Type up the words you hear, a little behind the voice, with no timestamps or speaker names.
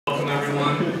welcome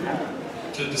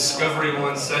everyone to Discovery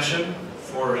 1 session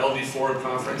for LD4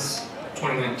 Conference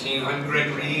 2019. I'm Greg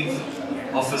Reeve.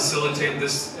 I'll facilitate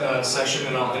this session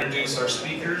and I'll introduce our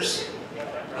speakers.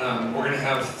 We're going to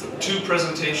have two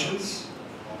presentations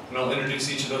and I'll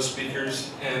introduce each of those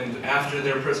speakers, and after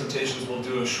their presentations we'll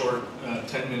do a short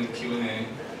 10-minute Q&A.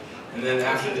 And then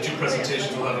after the two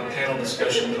presentations we'll have a panel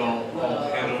discussion that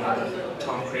I'll hand over to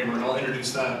Tom Kramer, and I'll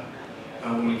introduce that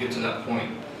when we get to that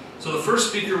point. So the first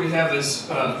speaker we have is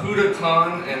Huda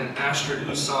Khan and Astrid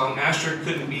Usong. Astrid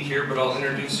couldn't be here, but I'll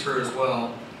introduce her as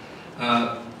well.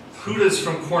 Huda is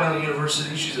from Cornell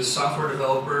University. She's a software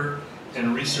developer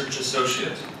and research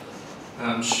associate.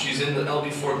 She's in the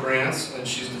LD4 grants, and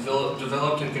she's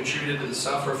developed and contributed to the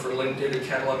software for linked data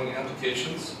cataloging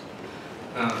applications.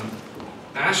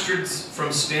 Astrid's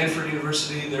from Stanford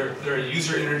University. They're a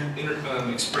user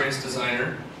experience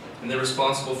designer, and they're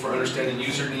responsible for understanding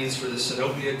user needs for the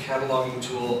Synopia cataloging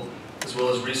tool, as well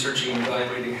as researching and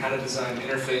evaluating how to design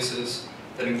interfaces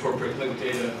that incorporate linked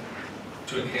data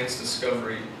to enhance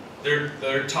discovery.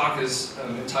 Their talk is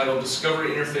entitled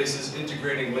Discovery Interfaces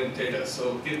Integrating Linked Data.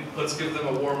 So let's give them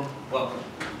a warm welcome.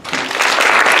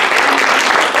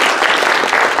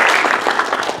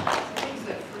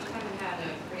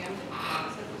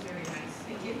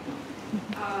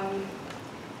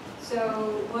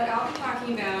 So what I'll be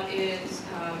talking about is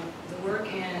the work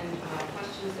and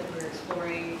questions that we're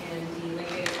exploring in the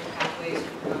Linked Data Pathways to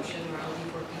Production, or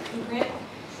LD4 grant,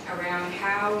 around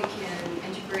how we can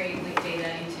integrate linked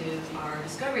data into our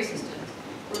discovery systems.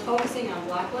 We're focusing on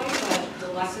Blacklight, but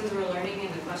the lessons we're learning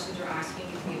and the questions we're asking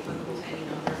can be applicable to any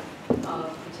number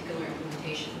of particular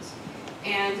implementations.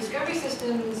 And discovery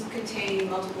systems contain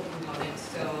multiple components,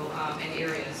 and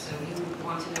areas. So you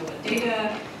want to know what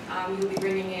data you'll be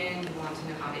bringing in, you want to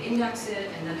know how to index it,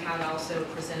 and then how to also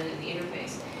present it in the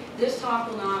interface. This talk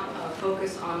will not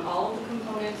focus on all of the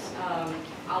components.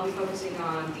 I'll be focusing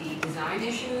on the design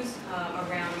issues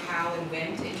around how and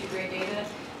when to integrate data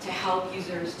to help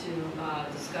users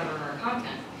to discover our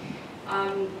content.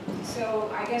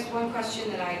 So I guess one question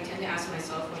that I tend to ask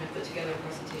myself when I put together a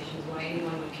presentation is why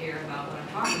anyone would care about what I'm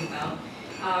talking about.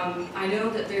 I know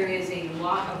that there is a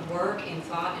lot of work and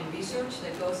thought and research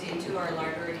that goes into our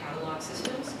library catalog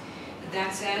systems.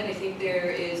 That said, I think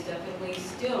there is definitely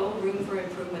still room for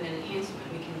improvement and enhancement.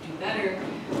 We can do better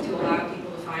to allow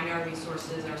people to find our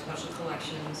resources, our special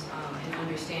collections, and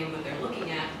understand what they're looking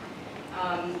at.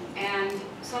 And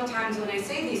sometimes when I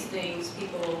say these things,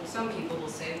 some people will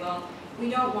say, well, we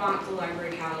don't want the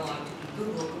library catalog to be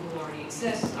Google. Google already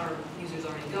exists. Our users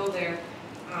already go there.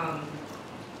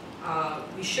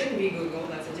 We shouldn't be Google.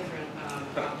 That's a different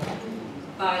problem.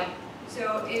 But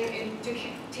so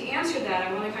to answer that,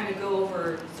 I want to kind of go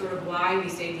over sort of why we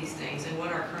say these things and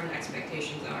what our current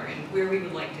expectations are and where we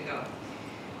would like to go.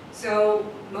 So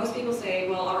most people say,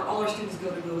 well, all our students go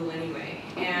to Google anyway.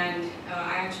 And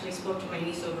I actually spoke to my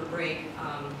niece over break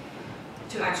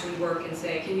to actually work and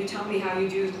say, can you tell me how you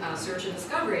do search and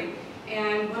discovery?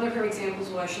 And one of her examples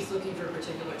was she's looking for a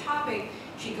particular topic.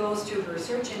 She goes to her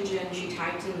search engine, she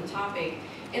types in the topic.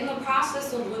 In the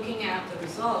process of looking at the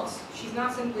results, she's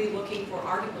not simply looking for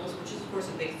articles, which is of course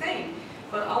a big thing,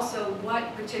 but also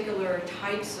what particular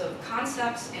types of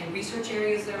concepts and research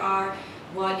areas there are,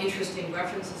 what interesting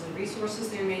references and resources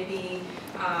there may be.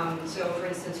 So for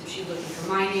instance, if she's looking for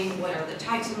mining, what are the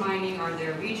types of mining? Are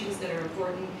there regions that are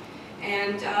important?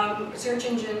 And search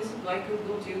engines like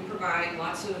Google do provide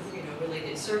lots of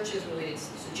related searches, related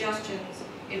suggestions,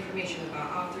 information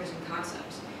about authors and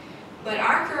concepts. But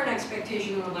our current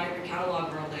expectation in the library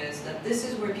catalog world is that this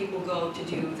is where people go to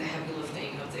do the heavy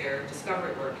lifting of their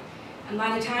discovery work. And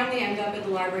by the time they end up at the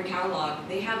library catalog,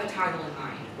 they have a title in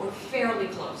mind, or fairly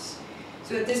close.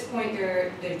 So at this point,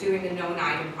 they're doing the known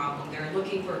item problem. They're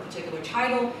looking for a particular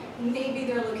title. Maybe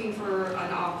they're looking for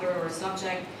an author or a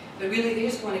subject, but really they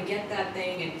just want to get that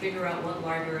thing and figure out what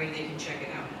library they can check it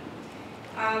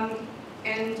out in.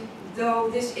 And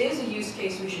though this is a use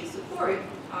case we should support,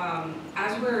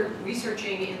 as we're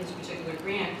researching in this particular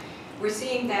grant, we're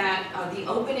seeing that the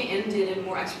open-ended and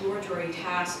more exploratory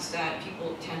tasks that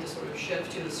people tend to sort of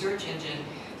shift to the search engine,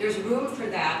 there's room for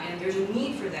that and there's a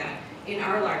need for that in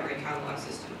our library catalog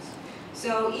systems.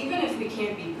 So even if we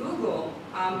can't be Google,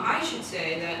 I should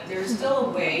say that there's still a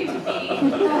way to be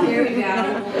a very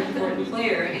valuable and important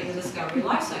player in the discovery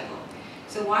lifecycle.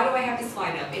 So why do I have this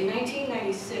slide up? In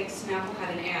 1996, Snapple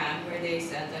had an ad where they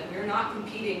said that we're not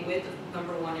competing with the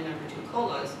 #1 and #2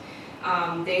 colas.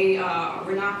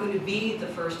 We're not going to be the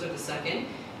first or the second.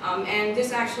 And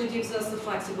this actually gives us the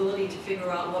flexibility to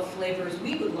figure out what flavors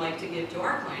we would like to give to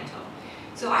our clientele.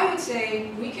 So I would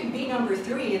say we can be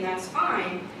 #3 and that's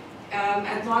fine,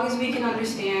 as long as we can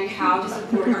understand how to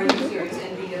support our users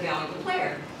and be a valuable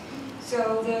player.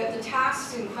 So the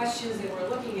tasks and questions that we're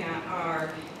looking at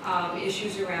are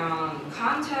issues around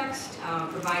context,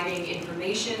 providing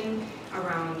information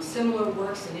around similar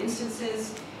works and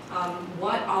instances.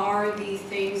 What are the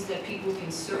things that people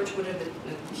can search? What are the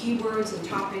keywords and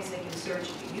topics they can search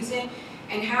using?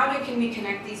 And how can we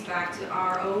connect these back to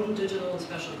our own digital and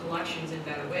special collections in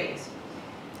better ways?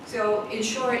 So in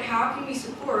short, how can we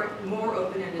support more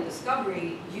open-ended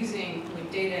discovery using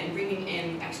linked data and bringing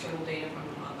in external data from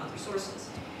other sources?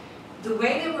 The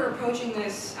way that we're approaching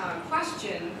this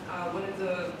question, one of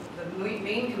the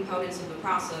main components of the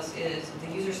process is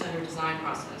the user-centered design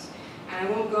process. And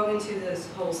I won't go into this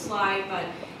whole slide, but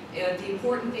the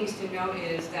important things to note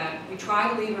is that we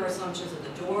try to leave our assumptions at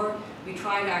the door. We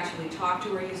try to actually talk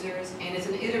to our users, and it's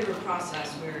an iterative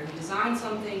process where you design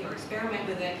something or experiment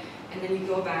with it, and then you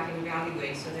go back and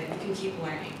evaluate so that you can keep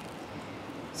learning.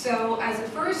 So as a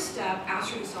first step,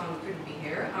 Astrid Hassan couldn't be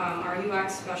here. Our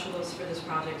UX specialist for this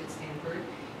project at Stanford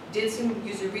did some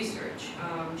user research.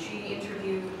 She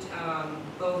interviewed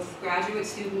both graduate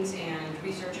students and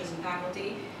researchers and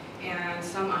faculty, and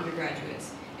some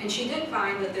undergraduates. And she did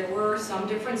find that there were some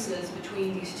differences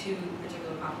between these two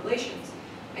particular populations.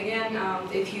 Again,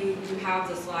 if you have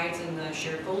the slides in the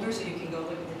shared folder so you can go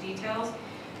look at the details,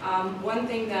 one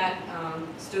thing that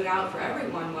stood out for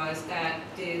everyone was that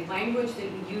the language that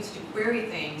we use to query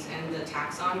things and the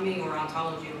taxonomy or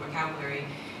ontology or vocabulary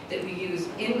that we use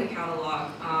in the catalog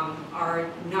are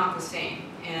not the same.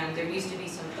 And there needs to be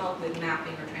some help with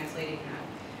mapping or translating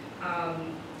that.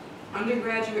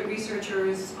 Undergraduate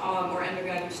researchers or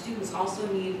undergraduate students also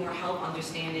need more help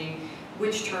understanding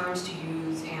which terms to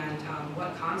use and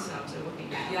what concepts they're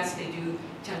looking at. Yes, they do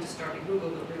tend to start at Google,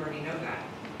 but we already know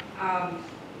that.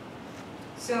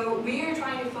 So we are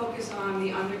trying to focus on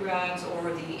the undergrads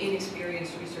or the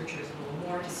inexperienced researchers a little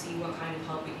more to see what kind of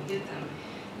help we can get them.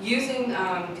 Using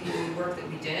the work that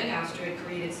we did, Astrid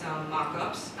created some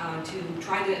mock-ups to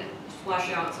try to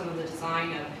flesh out some of the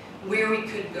design of where we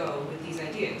could go with these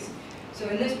ideas. So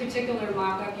in this particular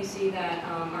mock-up, you see that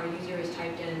our user has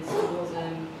typed in symbols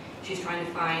and she's trying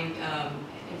to find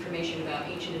information about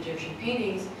ancient Egyptian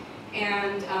paintings.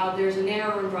 And there's a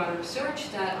narrower and broader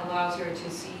search that allows her to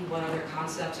see what other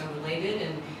concepts are related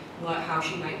and how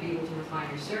she might be able to refine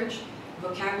her search.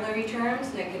 Vocabulary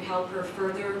terms that could help her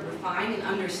further refine and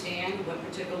understand what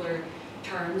particular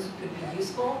terms could be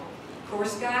useful.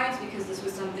 Course guides, because this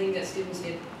was something that students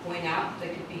did point out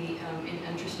that could be an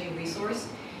interesting resource.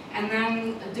 And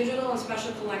then digital and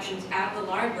special collections at the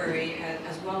library,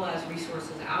 as well as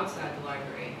resources outside the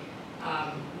library.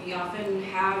 We often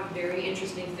have very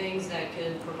interesting things that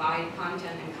can provide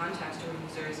content and context to our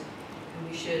users, and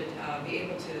we should be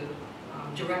able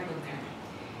to direct them there.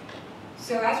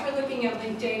 So as we're looking at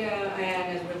linked data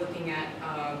and as we're looking at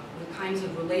the kinds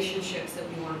of relationships that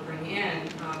we want to bring in,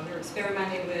 we're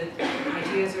experimenting with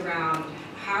ideas around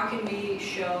how can we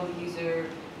show the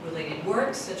user-related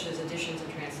works, such as editions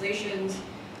and translations.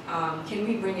 Can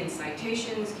we bring in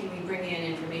citations? Can we bring in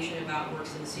information about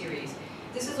works in the series?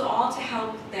 This is all to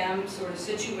help them sort of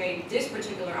situate this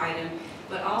particular item,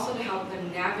 but also to help them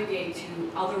navigate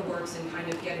to other works and kind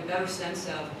of get a better sense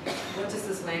of what does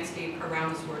this landscape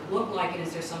around this work look like, and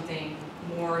is there something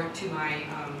more to my,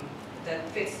 that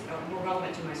fits, more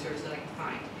relevant to my search that I can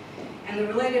find. And the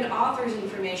related authors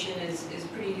information is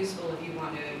pretty useful if you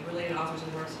want to, related authors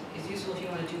and works is useful if you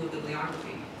want to do a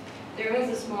bibliography. There is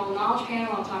a small knowledge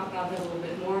panel, I'll talk about that a little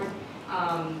bit more.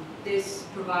 This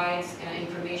provides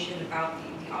information about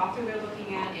the author they're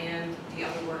looking at and the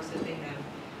other works that they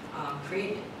have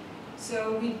created.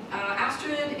 So we,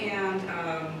 Astrid and,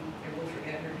 I will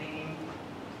forget her name,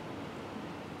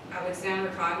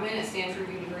 Alexandra Krogman at Stanford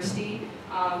University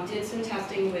did some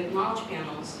testing with knowledge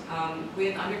panels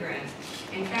with undergrads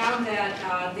and found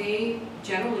that they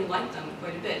generally liked them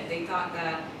quite a bit. They thought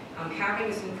that having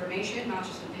this information, not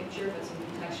just a picture, but some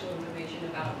contextual information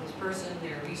about this person,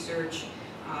 their research,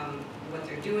 what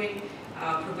they're doing,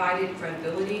 provided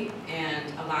credibility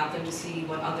and allowed them to see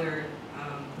what other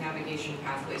navigation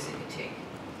pathways they could take.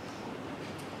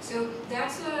 So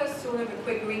that's a sort of a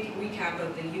quick recap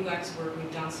of the UX work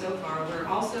we've done so far. We're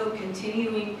also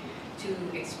continuing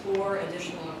to explore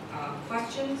additional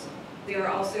questions. There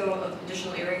are also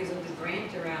additional areas of the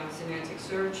grant around semantic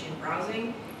search and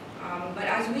browsing. But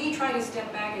as we try to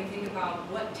step back and think about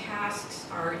what tasks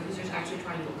are users actually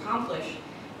trying to accomplish,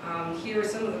 here are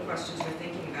some of the questions we're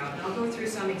thinking about. And I'll go through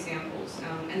some examples.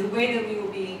 And the way that we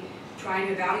will be trying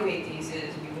to evaluate these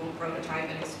is we will prototype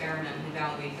and experiment and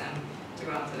evaluate them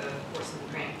throughout the course of the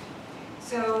grant.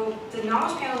 So the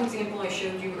knowledge panel example I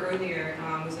showed you earlier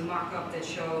was a mock-up that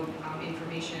showed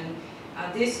information.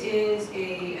 This is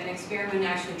an experiment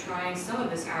actually trying some of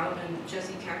this out, and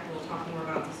Jesse Keck will talk more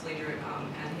about this later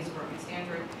at his work at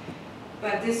Stanford.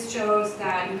 But this shows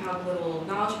that you have a little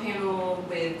knowledge panel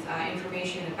with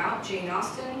information about Jane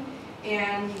Austen,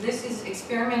 and this is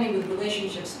experimenting with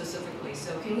relationships specifically.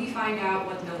 So can we find out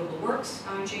what notable works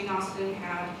Jane Austen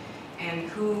had, and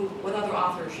what other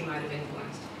authors she might have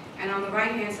influenced. And on the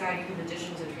right-hand side, you have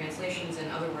editions and translations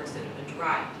and other works that have been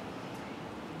derived.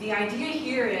 The idea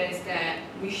here is that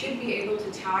we should be able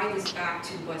to tie this back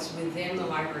to what's within the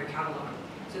library catalog.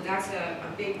 So that's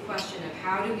a big question of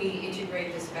how do we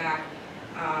integrate this back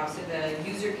so the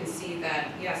user can see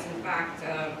that, yes, in fact,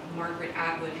 Margaret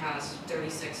Atwood has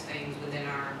 36 things within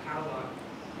our catalog.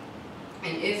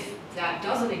 And if that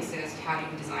doesn't exist, how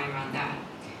do we design around that?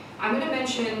 I'm going to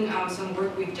mention some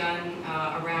work we've done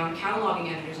around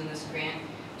cataloging editors in this grant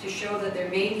to show that there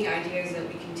may be ideas that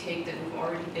we can take that we've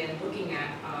already been looking at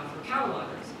for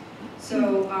catalogers.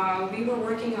 So we were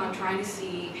working on trying to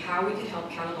see how we could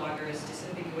help catalogers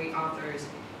disambiguate authors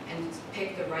and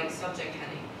pick the right subject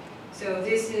heading. So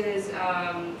this is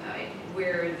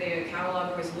where the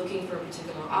cataloger is looking for a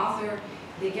particular author.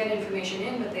 They get information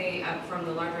in from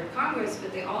the Library of Congress,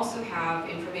 but they also have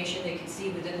information they can see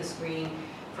within the screen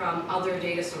from other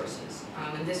data sources.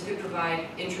 And this could provide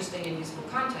interesting and useful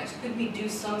context. Could we do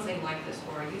something like this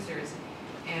for our users,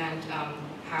 and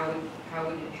how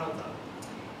would it help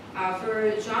them?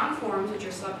 For genre forms, which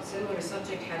are similar to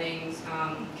subject headings,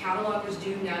 catalogers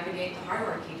do navigate the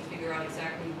hierarchy to figure out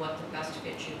exactly what the best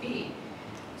fit should be.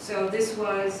 So this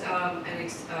was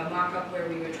a mock-up where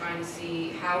we were trying to see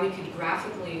how we could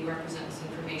graphically represent this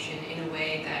information in a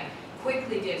way that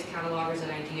quickly gives catalogers an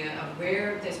idea of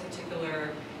where this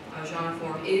particular genre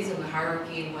form is in the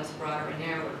hierarchy and what's broader and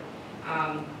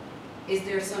narrower. Is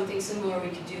there something similar we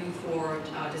could do for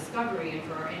discovery and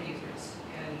for our end users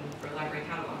and for library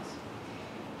catalogs?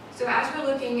 So as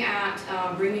we're looking at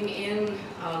bringing in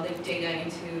linked data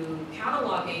into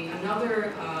cataloging,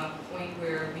 another point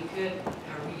where we could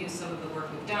reuse some of the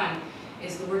work we've done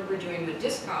is the work we're doing with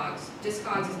Discogs.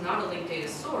 Discogs is not a linked data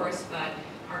source, but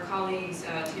our colleagues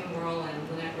Tim Worrell and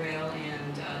Lynette Rail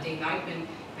and Dave Eichmann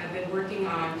have been working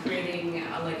on creating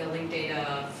like a linked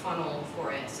data funnel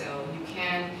for it. So you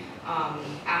can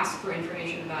ask for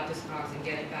information about Discogs and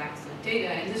get it back as linked data,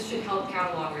 and this should help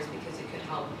catalogers because it could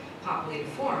help populate a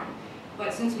form.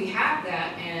 But since we have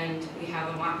that, and we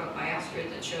have a mock-up by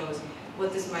Astrid that shows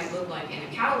what this might look like in a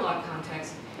catalog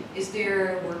context, is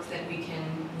there work that we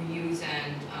can reuse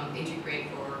and integrate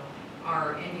for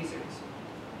our end users?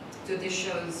 So this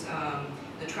shows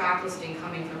the track listing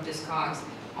coming from Discogs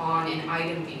on an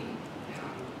item view,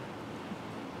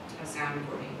 a sound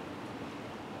recording.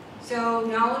 So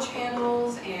knowledge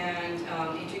panels and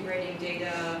integrating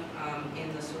data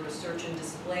in the sort of search and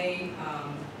display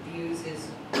views is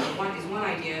one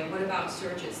idea. What about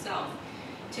search itself?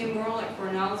 Tim Worrell at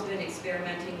Cornell has been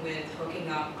experimenting with hooking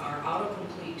up our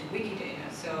autocomplete to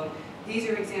Wikidata. So these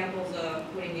are examples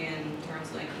of putting in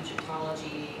terms like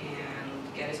Egyptology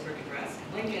and Gettysburg Address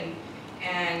and Lincoln,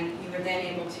 and you are then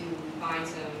able to find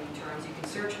some terms you can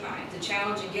search by. The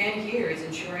challenge again here is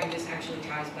ensuring this actually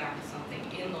ties back to something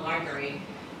in the library,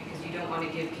 because you don't want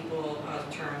to give people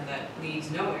a term that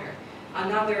leads nowhere.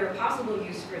 Another possible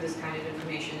use for this kind of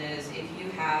information is if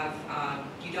you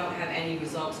don't have any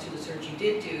results to the search you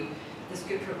did do, this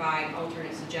could provide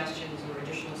alternate suggestions or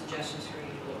additional suggestions for you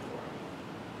to look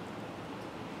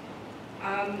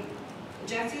for.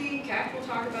 Jesse Keck will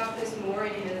talk about this more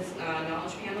in his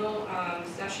knowledge panel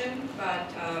session,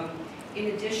 but in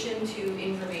addition to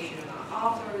information about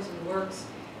authors and works,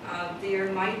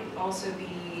 there might also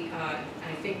be,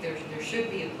 I think there should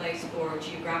be a place for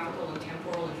geographical and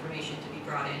temporal information to be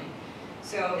brought in.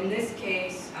 So in this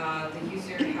case, the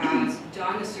user has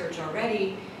done a search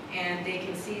already, and they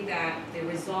can see that the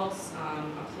results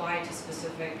apply to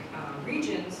specific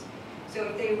regions. So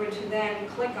if they were to then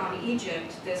click on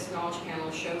Egypt, this knowledge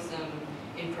panel shows them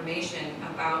information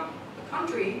about the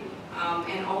country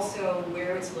and also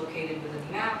where it's located within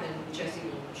the map, and Jesse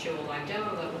will show a live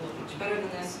demo that will look much better than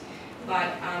this.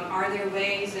 But are there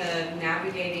ways of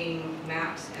navigating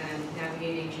maps and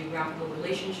navigating geographical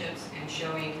relationships and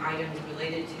showing items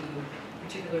related to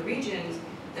particular regions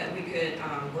that we could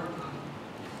work on?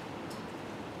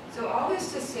 So all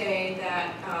this to say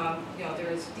that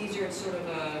these are sort of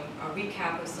a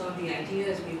recap of some of the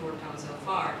ideas we've worked on so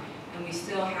far, and we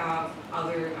still have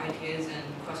other ideas and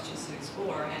questions to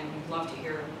explore, and we'd love to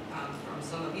hear from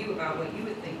some of you about what you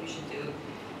would think we should do.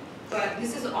 But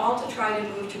this is all to try to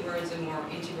move towards a more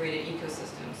integrated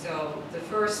ecosystem. So the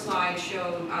first slide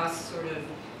showed us sort of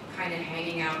kind of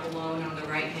hanging out alone on the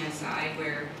right-hand side,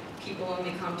 where people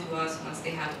only come to us once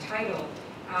they have a title.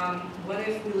 What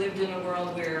if we lived in a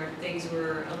world where things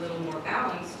were a little more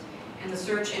balanced and the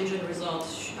search engine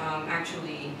results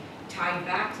actually tied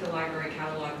back to the library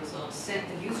catalog results, sent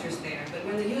the users there? But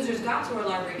when the users got to our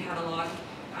library catalog,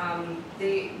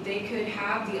 they could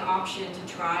have the option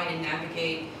to try and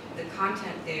navigate the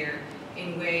content there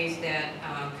in ways that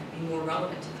could be more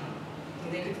relevant to them.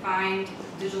 And they could find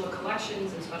digital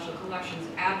collections and special collections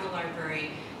at the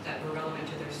library that were relevant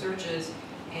to their searches,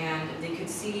 and they could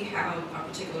see how a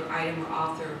particular item or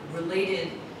author related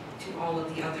to all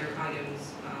of the other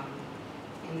items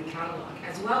in the catalog,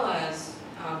 as well as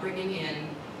bringing in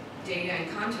data and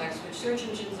context which search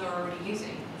engines are already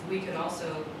using. If we could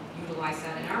also utilize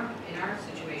that in our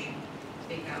situation, I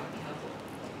think that would be helpful.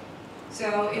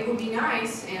 So it would be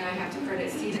nice, and I have to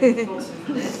credit Stephen Bolson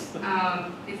for this,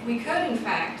 if we could, in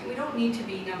fact, we don't need to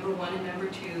be number 1 and number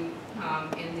 2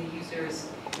 in the user's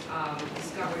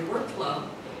discovery workflow,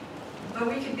 but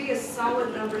we could be a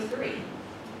solid number 3.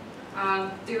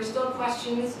 There are still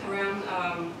questions around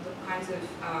the kinds of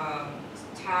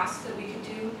tasks that we could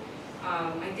do.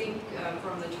 I think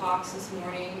from the talks this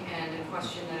morning and a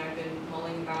question that I've been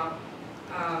mulling about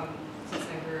since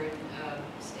I heard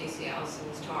Stacey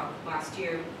Allison's talk last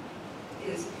year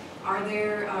is, are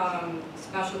there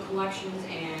special collections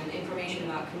and information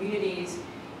about communities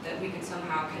that we could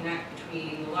somehow connect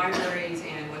between the libraries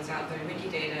and what's out there in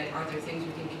Wikidata? Are there things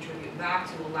we can contribute back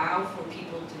to allow for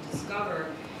people to discover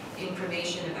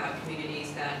information about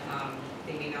communities that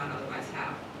they may not otherwise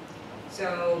have?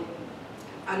 So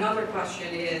another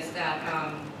question is that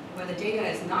when the data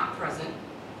is not present,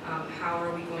 how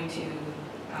are we going to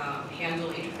handle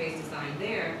interface design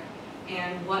there?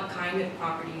 And what kind of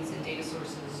properties and data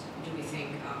sources do we think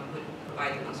would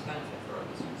provide the most benefit for our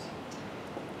users?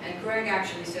 And Greg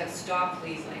actually said, stop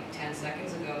please, like 10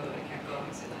 seconds ago, but I kept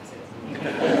going, so that's it.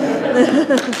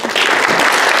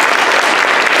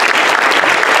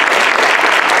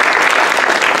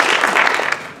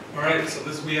 All right,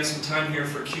 so we have some time here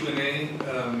for Q&A.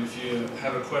 If you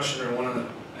have a question or want to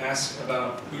ask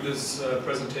about Huda's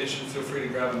presentation, feel free to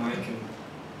grab a mic, and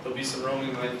there'll be some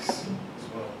roaming mics as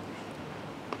well.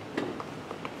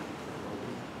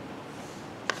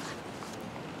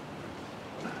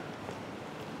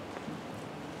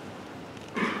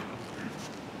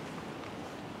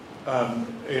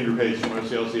 Andrew Page from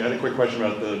OCLC. I had a quick question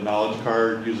about the knowledge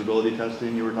card usability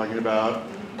testing you were talking about.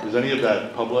 Is any of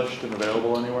that published and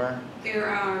available anywhere? There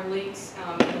are links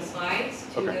in the slides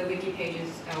to the wiki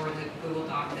pages or the Google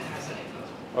Doc that has that info.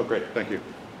 Oh, great. Thank you.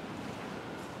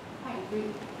 Hi,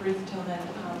 Ruth Tillman.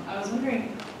 I was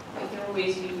wondering if there were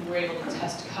ways you were able to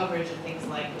test coverage of things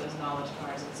like those knowledge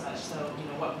cards and such. So,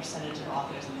 what percentage of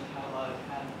authors in the catalog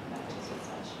have matches and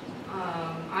such?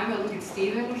 I'm going to look at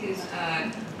Stephen because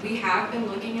we have been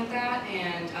looking at that,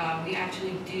 and we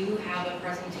actually do have a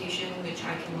presentation which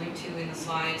I can link to in the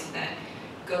slides that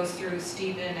goes through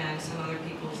Stephen and some other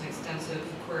people's extensive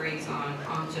queries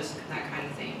on just that kind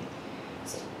of thing.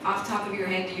 So, off the top of your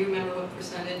head, do you remember what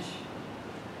percentage?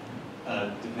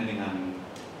 Depending on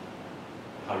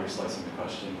how you're slicing the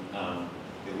question,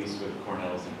 at least with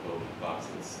Cornell's and both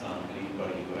boxes,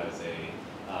 anybody who has a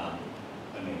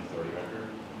main authority record,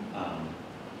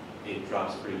 it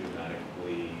drops pretty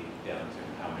dramatically down to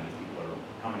how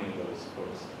many of those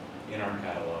folks in our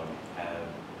catalog have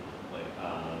like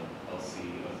LC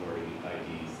authority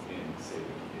IDs in say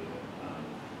Wikidata.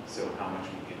 So how much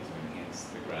we get to enhance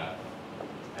the graph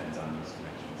depends on those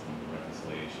connections and the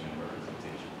reconciliation and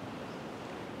representation.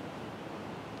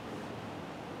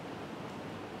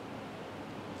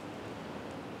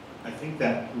 I think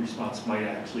that response might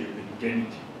actually have been getting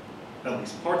to at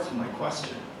least parts of my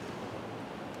question.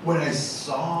 When I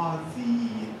saw the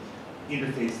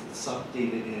interface that sucked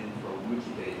data in from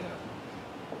Wikidata,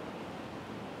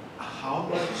 how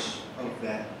much of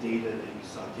that data that you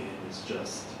suck in is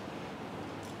just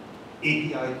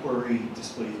API query,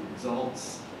 display the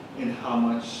results, and how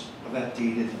much of that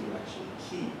data do you actually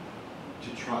keep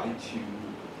to try to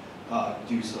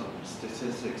do some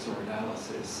statistics or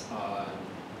analysis on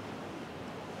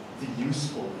the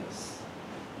usefulness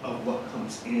of what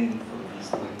comes in from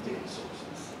these linked data sources?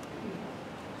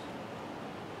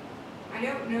 I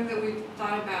don't know that we've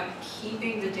thought about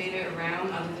keeping the data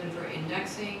around other than for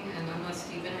indexing, and unless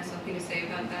Stephen has something to say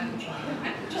about that,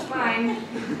 which is fine.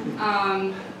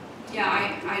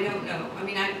 Yeah, I don't know. I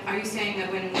mean, are you saying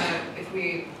that when if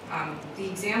we the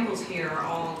examples here are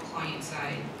all client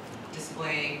side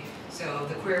display. So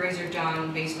the queries are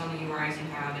done based on the URIs you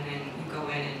have, and then you go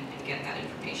in and get that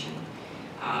information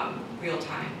real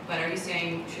time. But are you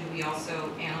saying, should we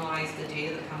also analyze the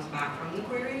data that comes back from the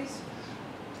queries?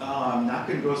 I'm not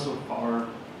going to go so far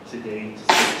today to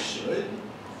say it should,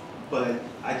 but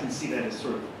I can see that as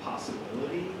sort of a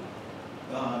possibility,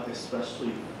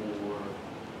 especially for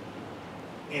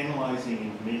analyzing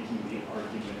and making the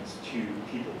arguments to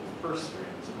people with purse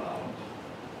strings about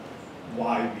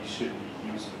why we should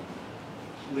be using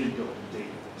legal data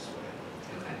this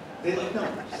way. Okay. They like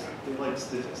numbers, they like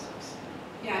statistics.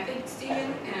 Yeah, I think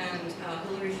Stephen and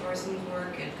Hillary Thorson's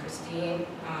work and Christine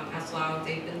Aslau,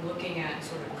 they've been looking at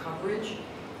sort of coverage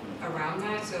around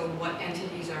that, so what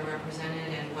entities are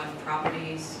represented and what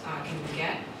properties can we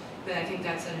get, but I think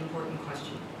that's an important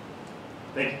question.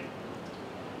 Thank you.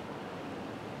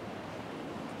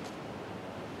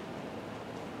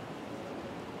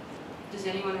 Does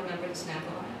anyone remember the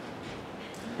Snap-a-lot?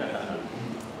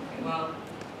 Okay, well,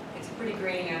 it's a pretty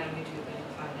grainy out on YouTube, but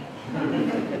you'll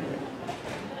find it.